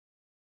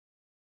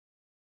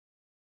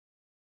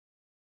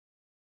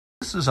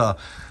This is a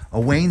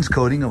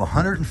wainscoting of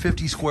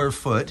 150 square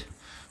foot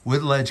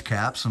with ledge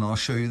caps, and I'll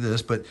show you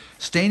this, but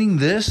staining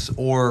this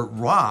or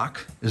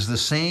rock is the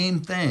same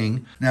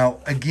thing. Now,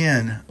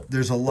 again,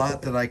 there's a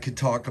lot that I could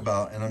talk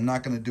about, and I'm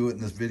not gonna do it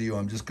in this video.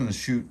 I'm just gonna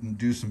shoot and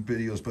do some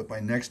videos, but my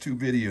next two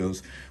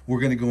videos,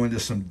 we're gonna go into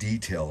some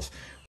details.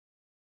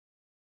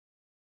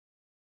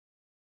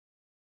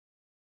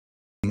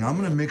 I'm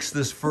gonna mix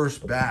this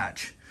first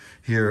batch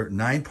here,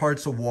 9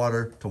 parts of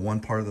water to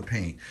 1 part of the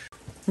paint.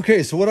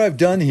 Okay, so what I've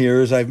done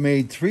here is I've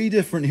made 3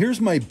 different,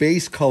 here's my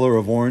base color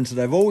of orange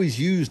that I've always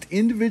used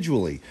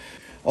individually.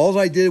 All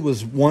I did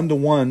was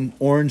 1-to-1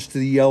 orange to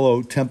the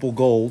yellow temple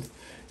gold,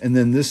 and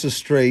then this is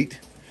straight,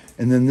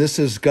 and then this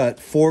has got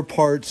 4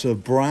 parts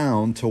of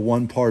brown to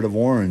 1 part of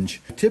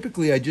orange.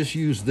 Typically, I just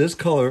use this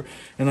color,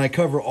 and I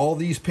cover all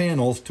these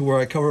panels to where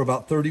I cover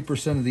about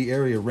 30% of the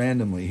area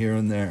randomly here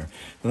and there.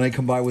 Then I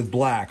come by with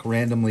black,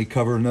 randomly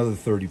cover another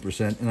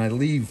 30%, and I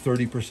leave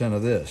 30%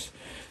 of this.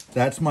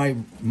 That's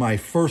my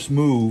first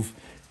move,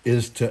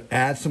 is to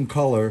add some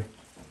color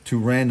to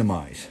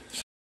randomize.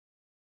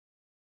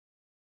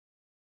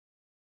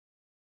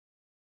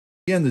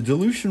 Again, the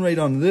dilution rate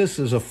on this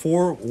is a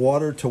 4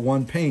 water to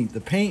 1 paint.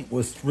 The paint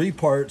was 3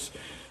 parts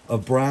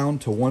of brown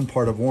to 1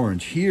 part of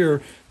orange.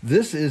 Here,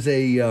 this is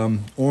a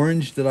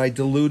orange that I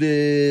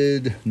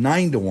diluted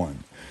 9-to-1.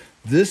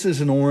 This is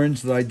an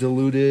orange that I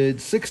diluted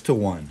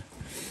 6-to-1.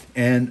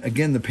 And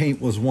again, the paint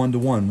was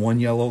 1-to-1, 1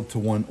 yellow to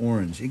 1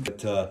 orange.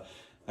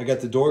 I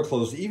got the door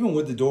closed. Even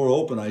with the door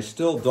open, I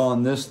still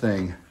don this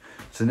thing.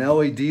 It's an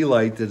LED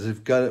light that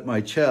I've got at my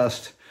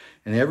chest,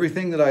 and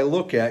everything that I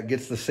look at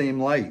gets the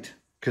same light.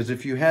 Because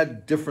if you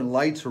had different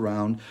lights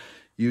around,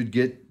 you'd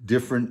get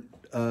different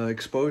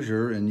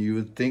exposure, and you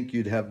would think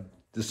you'd have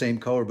the same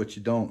color, but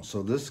you don't.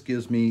 So this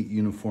gives me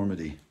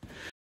uniformity.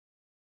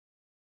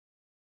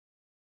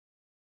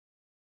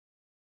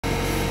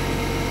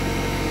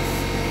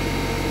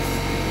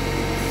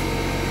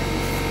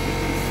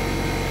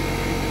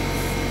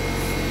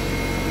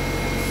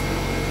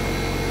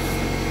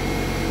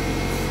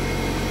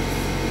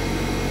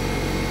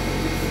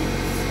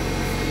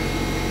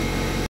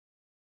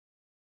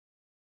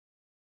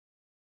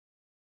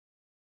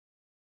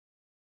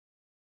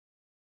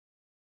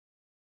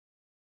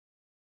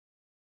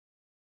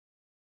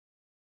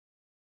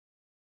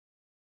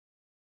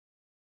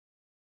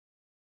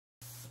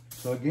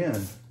 So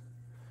again,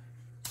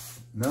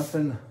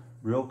 nothing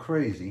real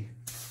crazy.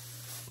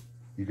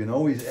 You can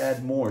always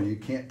add more. You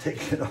can't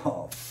take it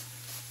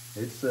off.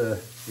 It's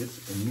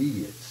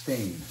immediate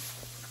stain.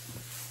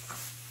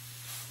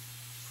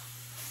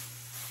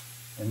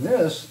 And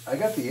this, I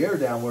got the air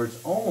down where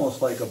it's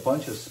almost like a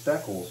bunch of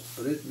speckles,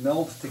 but it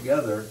melts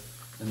together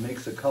and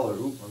makes a color.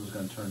 Oop, I'm just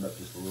going to turn it up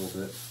just a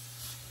little bit.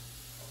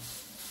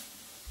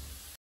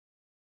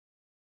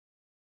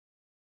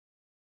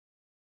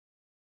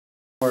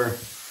 Where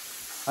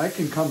I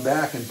can come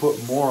back and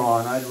put more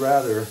on. I'd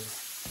rather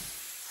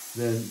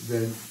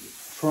than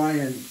try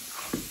and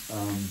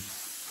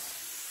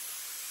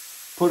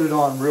put it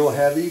on real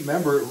heavy.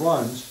 Remember, it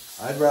runs.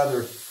 I'd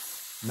rather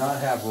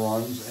not have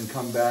runs and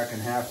come back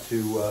and have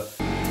to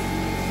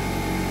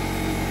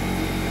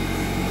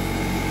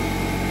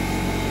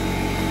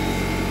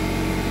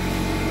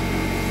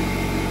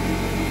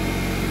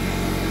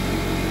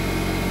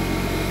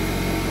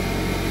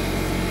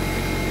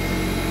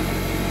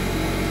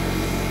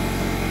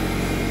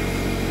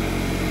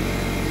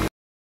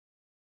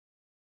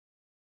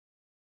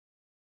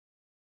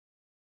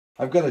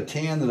I've got a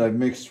tan that I've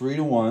mixed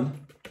 3-to-1,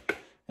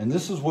 and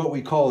this is what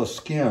we call a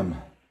skim,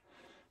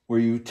 where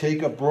you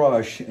take a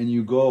brush and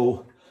you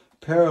go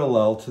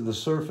parallel to the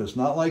surface,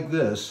 not like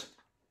this,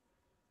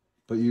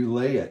 but you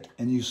lay it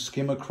and you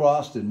skim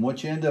across it, and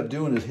what you end up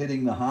doing is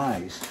hitting the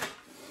highs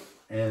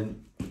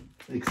and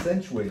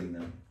accentuating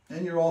them.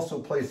 And you're also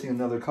placing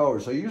another color.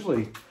 So I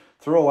usually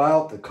throw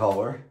out the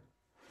color,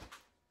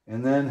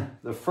 and then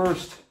the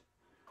first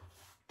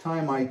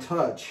time I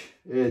touch,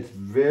 it's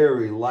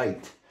very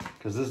light,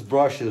 because this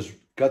brush has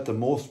got the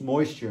most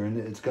moisture in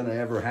it it's going to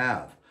ever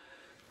have.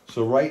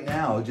 So right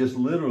now, just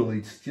literally,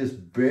 it's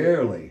just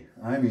barely.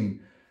 I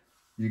mean,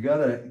 you got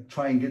to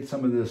try and get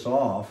some of this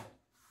off.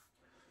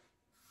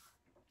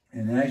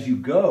 And as you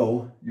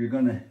go, you're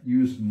going to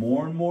use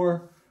more and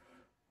more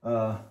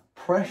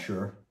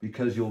pressure,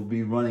 because you'll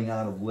be running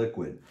out of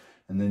liquid.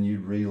 And then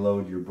you'd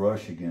reload your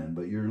brush again.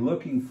 But you're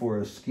looking for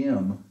a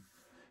skim.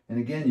 And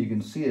again, you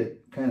can see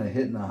it kind of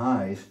hitting the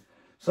highs.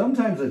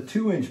 Sometimes a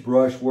 2-inch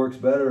brush works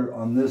better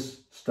on this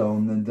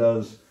stone than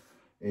does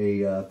a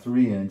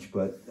 3-inch,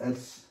 but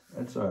that's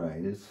all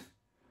right. It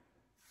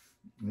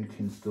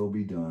can still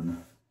be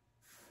done.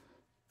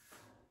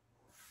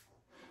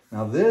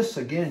 Now this,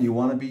 again, you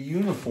want to be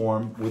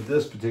uniform with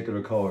this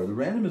particular color. The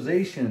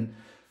randomization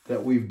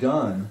that we've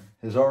done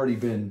has already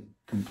been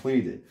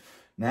completed.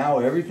 Now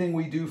everything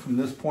we do from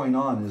this point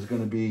on is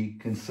going to be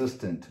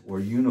consistent or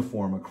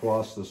uniform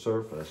across the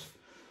surface.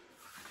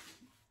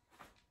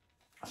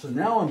 So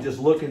now I'm just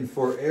looking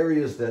for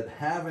areas that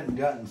haven't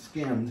gotten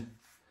skimmed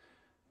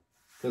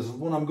Because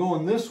when I'm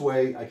going this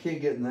way, I can't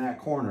get in that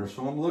corner.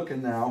 So I'm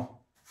looking now.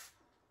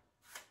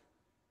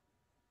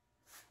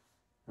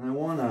 And I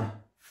want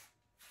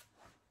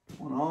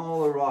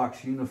all the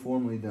rocks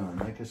uniformly done,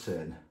 like I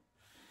said.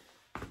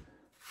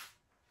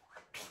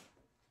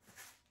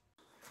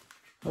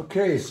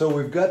 Okay, so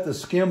we've got the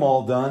skim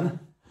all done.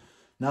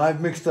 Now I've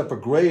mixed up a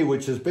gray,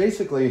 which is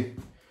basically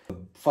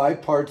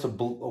 5 parts of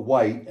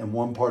white and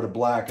 1 part of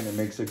black, and it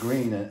makes a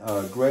green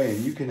and gray.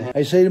 And you can have,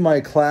 I say to my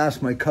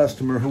class, my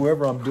customer,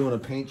 whoever I'm doing a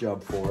paint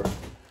job for,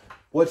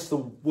 what's the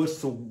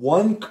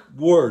one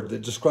word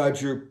that describes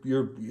your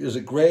is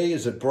it gray,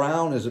 is it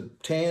brown, is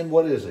it tan,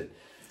 what is it?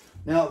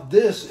 Now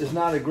this is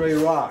not a gray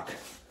rock,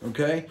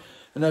 okay?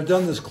 And I've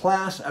done this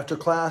class after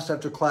class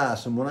after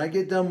class. And when I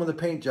get done with a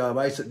paint job,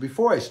 I said,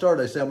 before I start,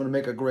 I say I'm going to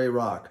make a gray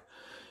rock.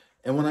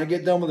 And when I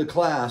get done with the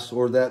class,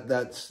 or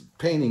that's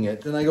painting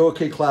it, then I go,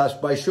 okay, class,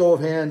 by show of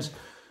hands,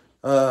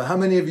 how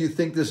many of you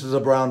think this is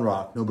a brown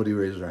rock? Nobody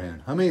raised their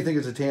hand. How many think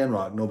it's a tan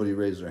rock? Nobody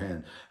raised their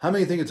hand. How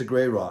many think it's a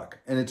gray rock?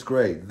 And it's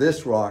gray.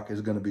 This rock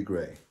is going to be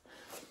gray.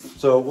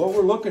 So what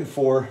we're looking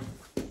for,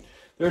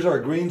 there's our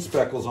green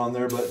speckles on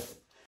there, but...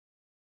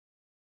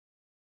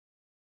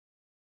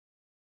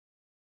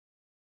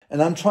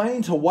 And I'm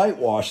trying to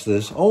whitewash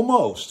this,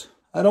 almost.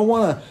 I don't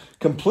want to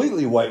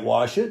completely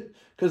whitewash it,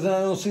 because then I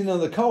don't see none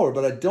of the color,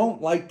 but I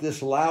don't like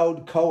this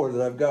loud color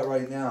that I've got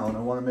right now, and I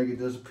want to make it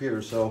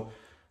disappear. So,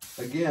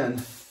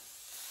 again,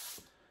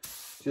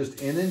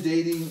 just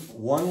inundating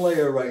 1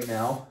 layer right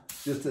now,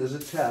 just as a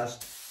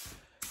test,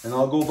 and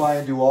I'll go by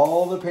and do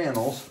all the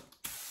panels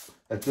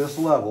at this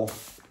level.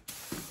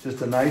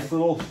 Just a nice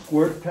little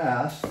squirt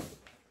pass.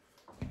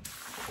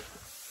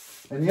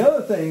 And the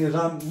other thing is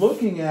I'm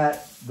looking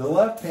at the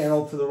left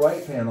panel to the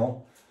right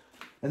panel,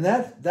 and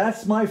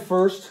that's my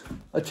first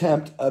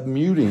attempt at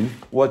muting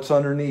what's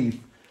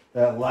underneath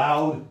that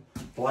loud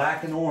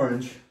black and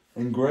orange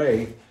and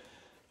gray.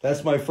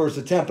 That's my first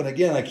attempt. And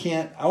again,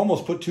 I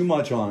almost put too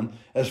much on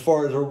as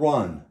far as a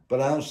run,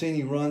 but I don't see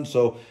any run.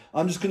 So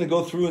I'm just going to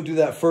go through and do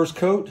that first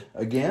coat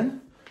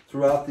again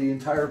throughout the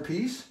entire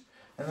piece,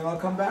 and then I'll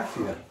come back to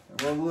you.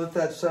 And we'll let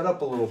that set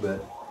up a little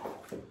bit.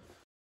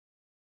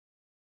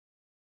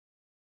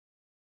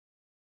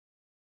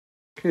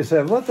 Okay,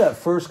 so I've let that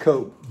first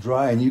coat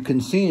dry, and you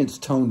can see it's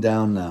toned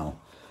down now.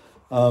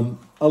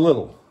 A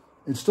little.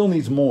 It still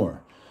needs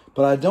more.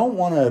 But I don't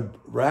want to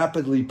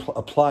rapidly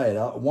apply it.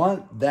 I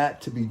want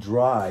that to be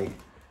dry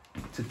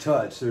to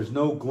touch. There's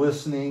no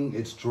glistening.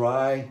 It's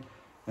dry.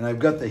 And I've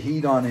got the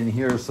heat on in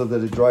here so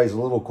that it dries a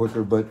little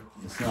quicker, but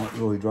it's not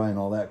really drying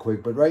all that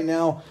quick. But right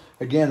now,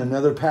 again,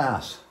 another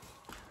pass.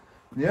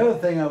 The other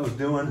thing I was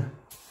doing,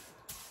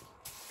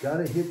 got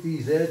to hit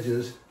these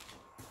edges,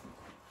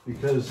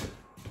 because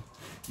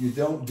you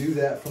don't do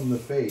that from the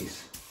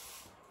face,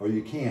 or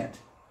you can't.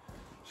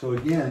 So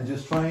again,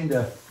 just trying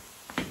to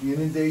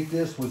inundate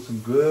this with some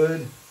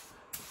good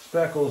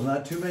speckles,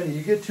 not too many.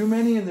 You get too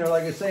many in there,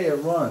 like I say, it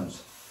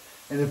runs.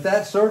 And if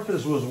that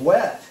surface was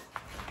wet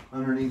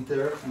underneath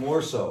there,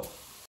 more so.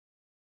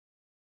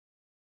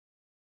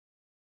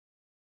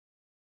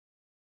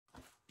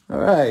 All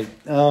right,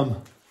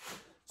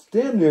 it's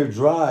damn near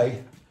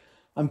dry.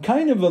 I'm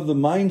kind of the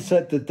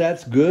mindset that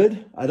that's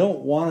good. I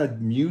don't want to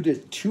mute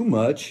it too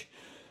much,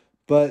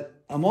 but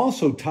I'm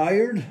also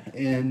tired,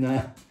 and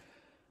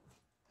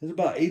it's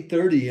about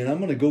 8:30, and I'm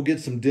going to go get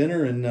some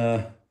dinner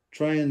and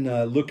try and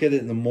look at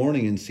it in the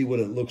morning and see what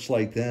it looks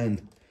like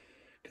then,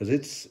 because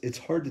it's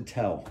hard to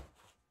tell.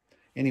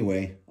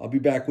 Anyway, I'll be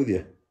back with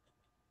you.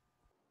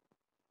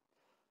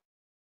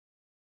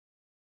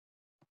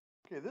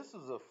 Okay, this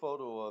is a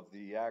photo of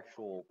the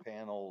actual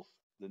panels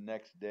the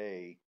next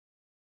day,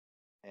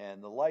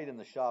 and the light in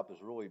the shop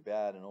is really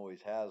bad and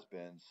always has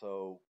been,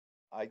 so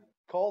I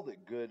called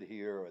it good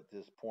here at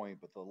this point,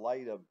 but the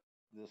light of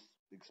this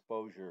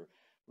exposure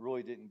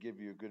really didn't give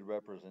you a good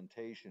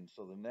representation.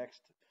 So the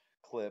next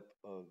clip,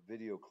 a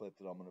video clip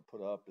that I'm going to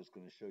put up, is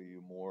going to show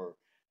you more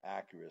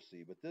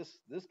accuracy. But this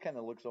kind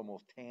of looks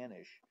almost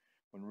tannish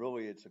when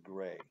really it's a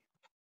gray.